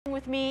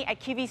With me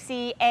at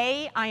QVC.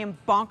 I am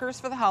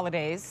bonkers for the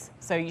holidays,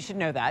 so you should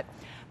know that.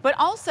 But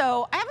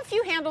also, I have a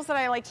few handles that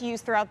I like to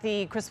use throughout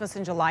the Christmas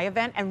in July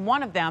event, and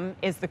one of them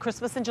is the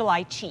Christmas in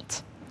July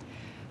cheat.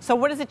 So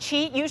what is a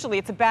cheat? Usually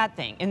it's a bad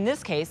thing. In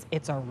this case,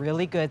 it's a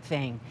really good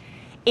thing.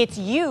 It's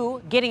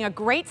you getting a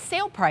great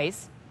sale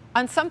price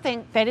on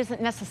something that isn't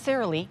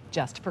necessarily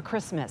just for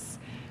Christmas.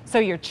 So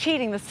you're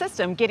cheating the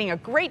system, getting a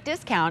great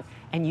discount,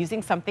 and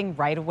using something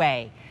right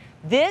away.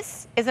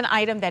 This is an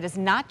item that is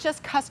not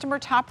just customer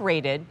top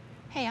rated.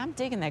 Hey, I'm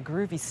digging that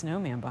groovy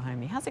snowman behind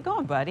me. How's it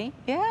going, buddy?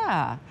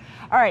 Yeah.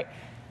 All right.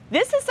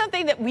 This is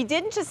something that we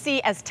didn't just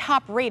see as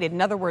top rated.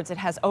 In other words, it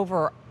has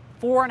over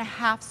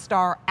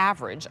 4.5-star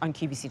average on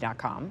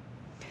QVC.com.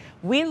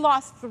 We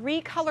lost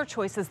 3 color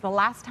choices the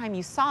last time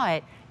you saw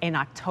it in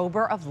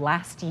October of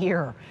last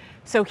year.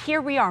 So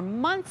here we are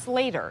months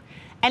later.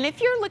 And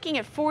if you're looking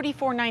at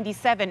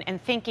 $44.97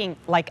 and thinking,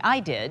 like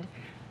I did,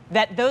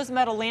 that those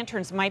metal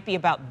lanterns might be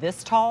about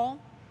this tall,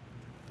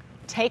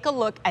 take a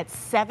look at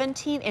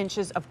 17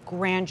 inches of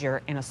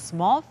grandeur in a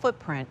small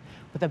footprint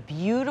with a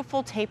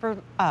beautiful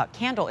tapered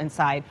candle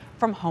inside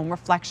from Home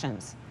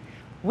Reflections.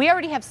 We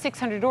already have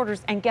 600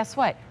 orders, and guess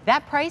what?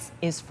 That price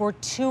is for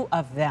 2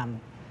 of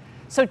them.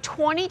 So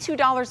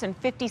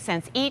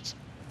 $22.50 each,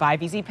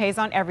 5 easy pays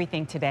on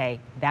everything today.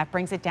 That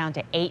brings it down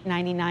to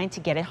 $8.99 to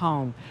get it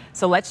home.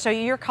 So let's show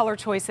you your color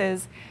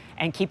choices,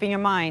 and keeping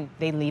in mind,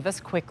 they leave us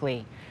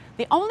quickly.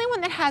 The only one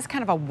that has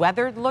kind of a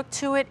weathered look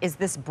to it is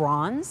this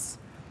bronze,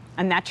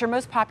 and that's your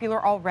most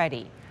popular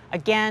already.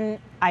 Again,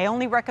 I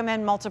only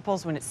recommend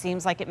multiples when it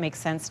seems like it makes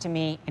sense to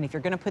me, and if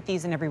you're going to put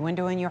these in every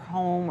window in your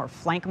home or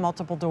flank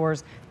multiple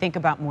doors, think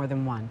about more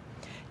than one.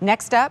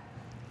 Next up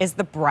is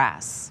the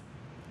brass.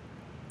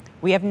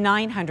 We have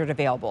 900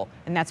 available,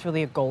 and that's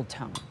really a gold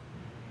tone.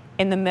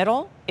 In the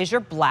middle is your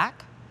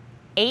black.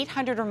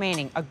 800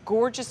 remaining, a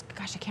gorgeous,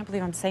 gosh, I can't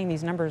believe I'm saying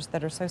these numbers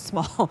that are so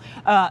small.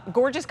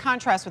 Gorgeous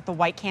contrast with the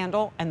white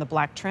candle and the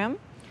black trim.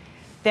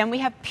 Then we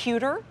have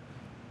pewter,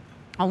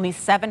 only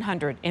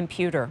 700 in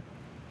pewter.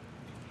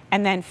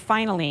 And then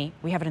finally,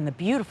 we have it in the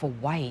beautiful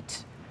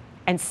white,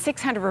 and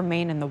 600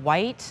 remain in the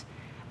white.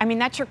 I mean,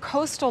 that's your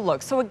coastal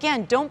look. So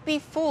again, don't be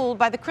fooled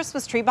by the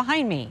Christmas tree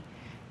behind me.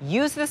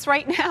 Use this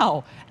right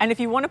now. And if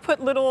you want to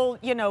put little,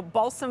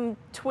 balsam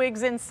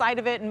twigs inside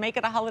of it and make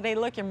it a holiday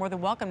look, you're more than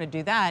welcome to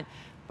do that.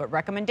 But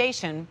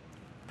recommendation,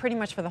 pretty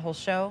much for the whole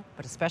show,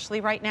 but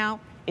especially right now,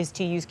 is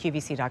to use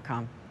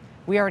QVC.com.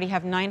 We already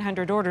have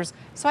 900 orders,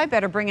 so I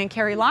better bring in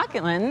Carrie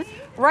Lachlan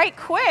right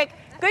quick.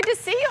 Good to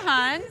see you,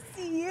 hon. Good to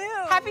see you.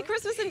 Happy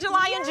Christmas in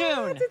July and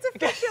June. It's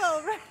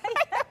official, right?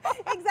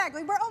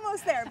 Exactly. We're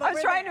almost there. But I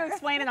was trying to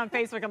explain it on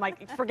Facebook. I'm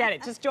like, forget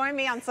it. Just join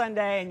me on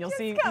Sunday, and you'll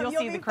see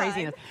the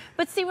craziness.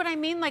 But see what I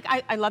mean? Like,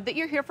 I love that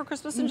you're here for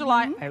Christmas in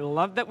July. I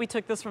love that we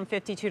took this from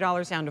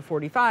 $52 down to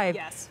 $45.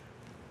 Yes.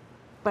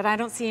 But I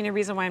don't see any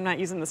reason why I'm not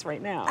using this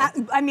right now.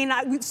 I mean,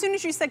 as soon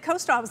as you said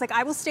coastal, I was like,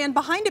 I will stand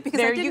behind it because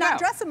I did not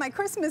dress in my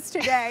Christmas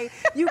today.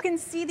 You can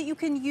see that you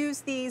can use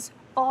these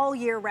all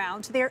year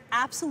round. They're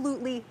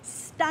absolutely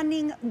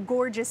stunning,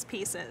 gorgeous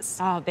pieces.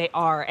 Oh, they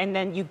are. And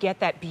then you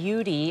get that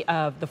beauty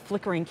of the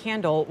flickering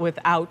candle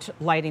without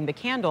lighting the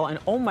candle. And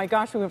oh my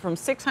gosh, we went from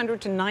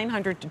 600 to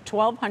 900 to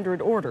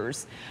 1,200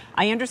 orders.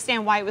 I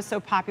understand why it was so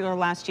popular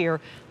last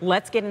year.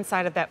 Let's get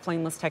inside of that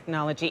flameless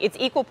technology. It's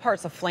equal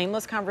parts of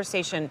flameless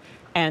conversation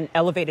and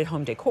elevated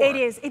home decor. It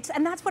is.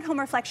 And that's what Home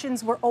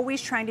Reflections we're always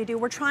trying to do.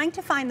 We're trying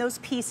to find those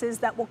pieces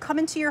that will come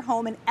into your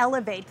home and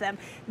elevate them.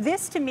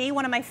 This, to me,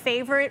 one of my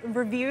favorite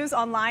reviews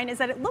online is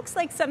that it looks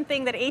like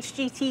something that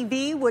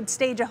HGTV would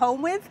stage a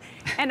home with.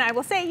 And I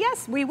will say,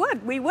 yes, we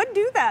would. We would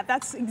do that.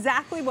 That's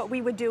exactly what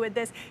we would do with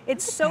this.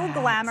 It's so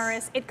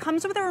glamorous. It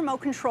comes with a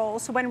remote control.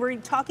 So when we're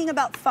talking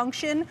about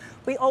function,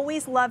 we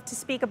always love to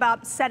speak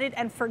about set it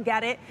and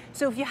forget it.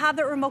 So if you have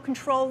the remote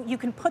control, you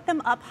can put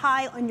them up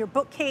high on your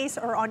bookcase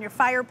or on your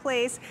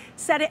fireplace,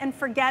 set it and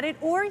forget it.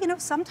 Or,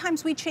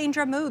 sometimes we change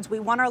our moods. We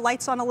want our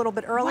lights on a little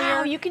bit earlier.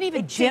 Wow, you can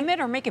even dim it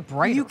or make it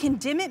brighter. You can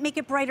dim it, make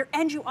it brighter,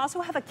 and you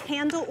also have a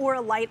candle or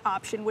a light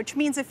option, which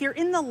means if you're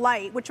in the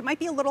light, which might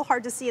be a little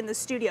hard to see in the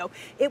studio,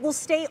 it will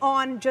stay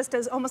on just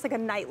as almost like a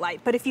night light.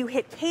 But if you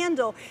hit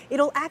candle,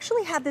 it'll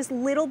actually have this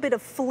little bit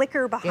of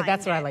flicker behind it. Yeah,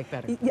 that's what I like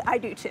better. Yeah, I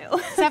do too.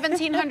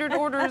 1,700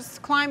 orders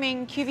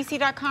climbing.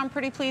 QVC.com,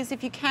 pretty please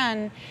if you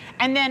can.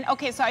 And then,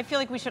 okay, so I feel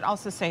like we should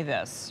also say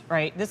this,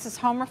 right? This is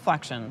Home Reflections.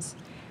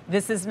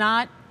 This is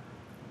not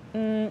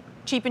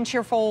cheap and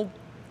cheerful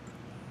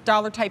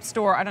dollar type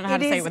store. I don't know how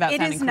to say it without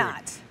sounding crude. It is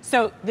not.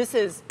 So this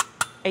is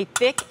a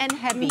thick and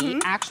heavy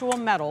actual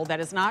metal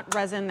that is not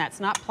resin, that's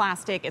not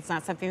plastic, it's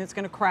not something that's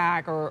going to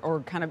crack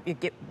or kind of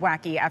get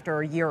wacky after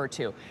a year or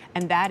two.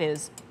 And that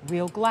is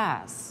real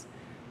glass,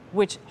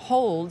 which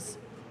holds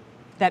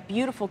that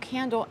beautiful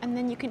candle, and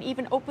then you can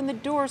even open the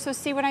door. So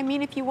see what I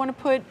mean? If you want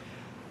to put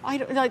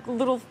like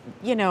little,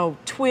 you know,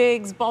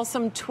 twigs,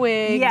 balsam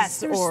twigs. Yes,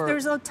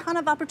 there's a ton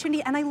of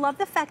opportunity, and I love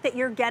the fact that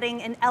you're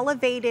getting an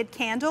elevated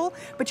candle,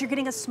 but you're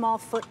getting a small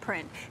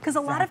footprint. Because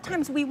a lot of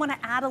times we want to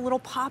add a little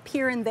pop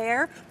here and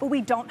there, but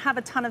we don't have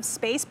a ton of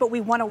space, but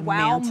we want a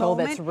wow mantle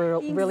moment. That's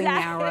really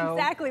narrow.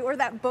 Exactly, or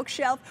that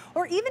bookshelf,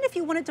 or even if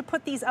you wanted to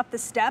put these up the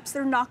steps,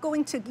 they're not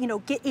going to, you know,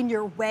 get in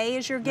your way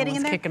as you're getting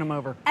in there. Kicking them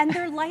over. And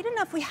they're light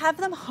enough. We have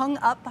them hung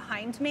up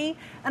behind me,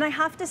 and I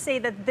have to say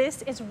that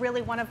this is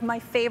really one of my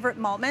favorite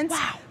moments.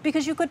 Wow.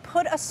 Because you could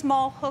put a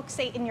small hook,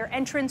 say, in your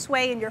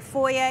entranceway, in your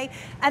foyer,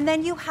 and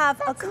then you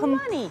have a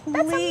complete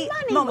That's a money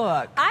moment.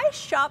 look. I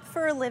shop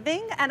for a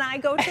living, and I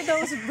go to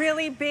those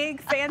really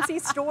big, fancy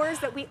stores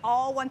that we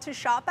all want to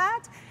shop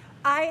at.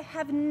 I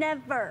have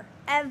never,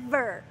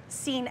 ever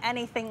seen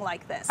anything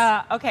like this.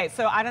 Okay,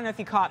 so I don't know if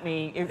you caught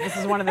me. This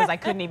is one of those I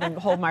couldn't even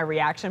hold my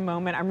reaction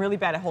moment. I'm really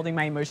bad at holding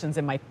my emotions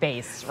in my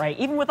face, right?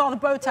 Even with all the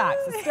Botox,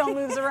 it still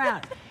moves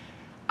around.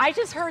 I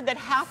just heard that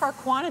half our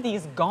quantity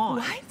is gone.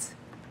 What?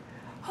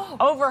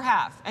 Over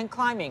half and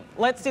climbing.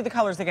 Let's do the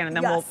colors again and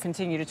then we'll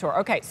continue to tour.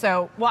 Okay,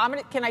 so, well,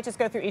 can I just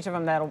go through each of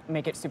them? That'll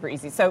make it super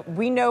easy. So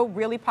we know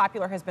really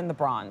popular has been the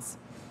bronze.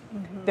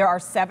 There are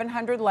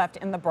 700 left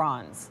in the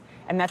bronze.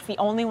 And that's the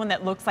only one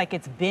that looks like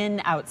it's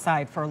been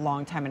outside for a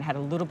long time and had a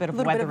little bit of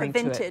weathering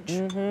to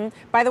it.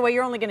 By the way,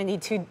 you're only going to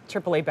need 2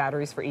 AAA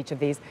batteries for each of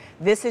these.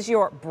 This is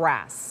your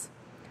brass.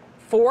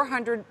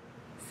 400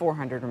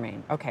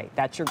 remain. Okay,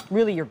 that's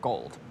really your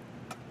gold.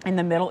 In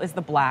the middle is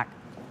the black.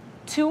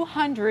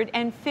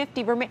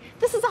 250 remain.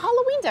 This is a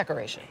Halloween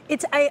decoration.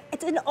 It's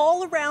an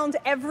all-around,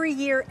 every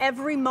year,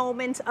 every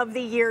moment of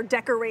the year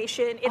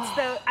decoration. It's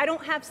I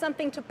don't have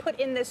something to put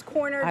in this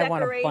corner decoration. I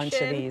want a bunch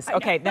of these.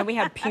 Okay, then we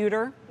have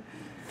pewter.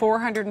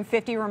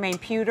 450 remain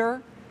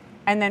pewter.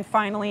 And then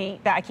finally,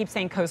 I keep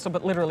saying coastal,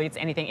 but literally it's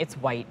anything. It's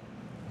white.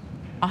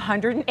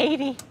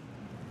 180.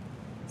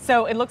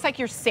 So it looks like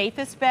your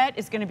safest bet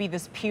is going to be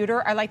this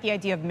pewter. I like the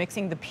idea of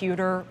mixing the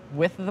pewter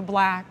with the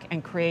black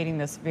and creating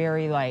this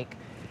very, like,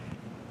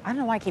 I don't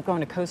know why I keep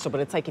going to coastal, but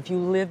it's like if you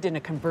lived in a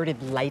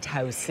converted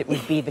lighthouse, it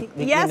would be the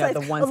yes, you know,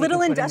 the ones a little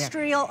that you put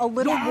industrial, a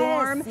little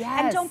warm.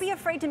 Yes. And don't be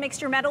afraid to mix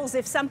your metals.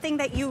 If something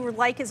that you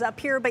like is up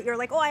here, but you're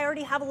like, oh, I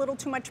already have a little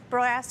too much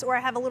brass, or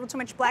I have a little too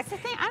much black.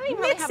 That's the thing. I don't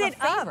even really have a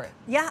favorite. Up.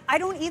 Yeah, I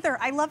don't either.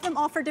 I love them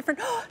all for different.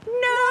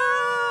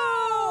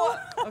 No!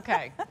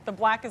 Okay, the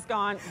black is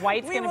gone.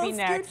 White's going to be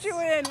next. We will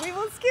scoot you in. We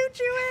will scoot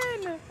you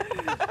in.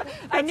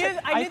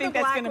 I think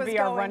that's going to be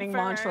our running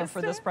mantra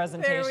for this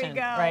presentation. There we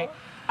go. Right.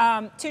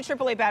 2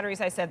 AAA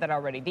batteries, I said that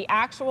already. The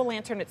actual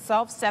lantern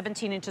itself,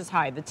 17 inches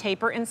high. The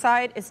taper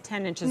inside is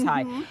 10 inches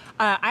high.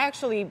 I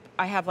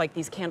have like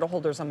these candle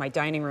holders on my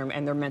dining room,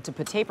 and they're meant to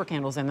put taper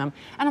candles in them.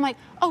 And I'm like,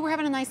 oh, we're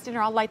having a nice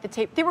dinner. I'll light the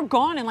taper. They were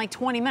gone in like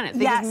 20 minutes.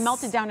 They just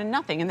melted down to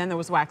nothing, and then there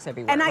was wax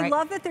everywhere. And I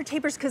love that they're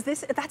tapers, because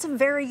that's a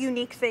very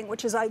unique thing,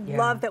 which is I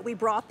love that we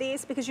brought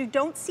these, because you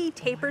don't see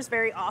tapers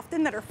very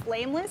often that are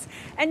flameless,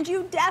 and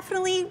you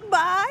definitely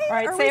buy. All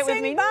right, say it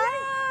with me. Buy?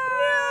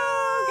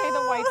 No. Okay,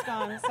 the white's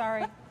gone.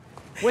 Sorry.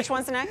 Which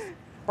one's the next?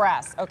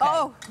 Brass. Okay.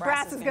 Oh,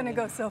 brass is going to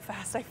go so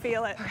fast. I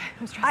feel it.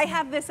 Okay, I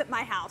have this at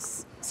my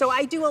house. So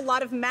I do a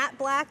lot of matte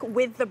black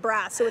with the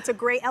brass. So it's a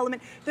great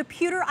element. The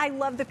pewter, I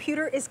love. The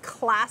pewter is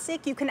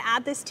classic. You can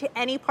add this to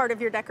any part of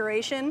your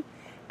decoration.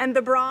 And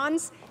the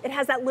bronze, it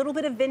has that little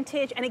bit of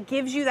vintage, and it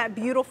gives you that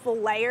beautiful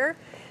layer.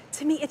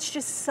 To me, it's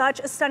just such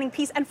a stunning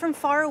piece. And from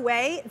far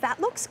away,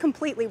 that looks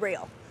completely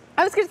real.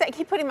 I was going to say, I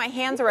keep putting my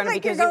hands around it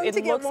because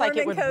it looks like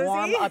it would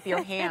warm up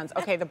your hands.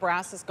 Okay, the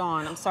brass is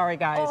gone. I'm sorry,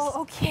 guys.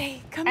 Oh, okay.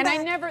 Come back.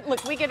 And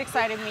look, we get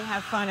excited and we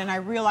have fun, and I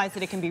realize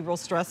that it can be real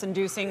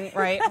stress-inducing,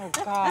 right? Oh,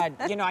 God.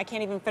 You know, I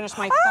can't even finish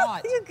my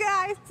thought. You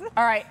guys.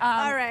 All right.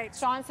 All right.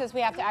 Sean says we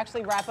have to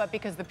actually wrap up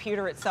because the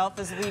pewter itself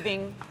is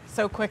leaving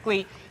so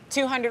quickly.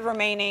 200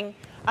 remaining.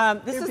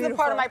 This is the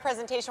part of my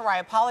presentation where I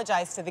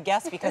apologize to the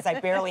guest because I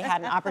barely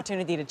had an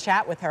opportunity to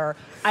chat with her.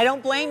 I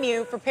don't blame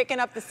you for picking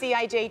up the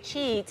CIJ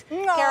cheat.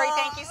 Aww, Carrie,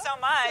 thank you so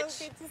much.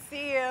 So good to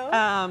see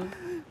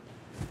you.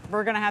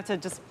 We're going to have to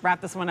just wrap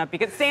this one up.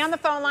 Because stay on the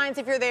phone lines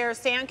if you're there.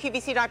 Stay on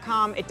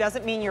QVC.com. It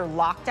doesn't mean you're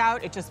locked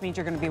out. It just means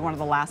you're going to be one of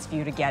the last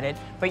few to get it.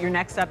 But your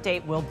next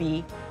update will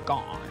be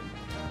gone.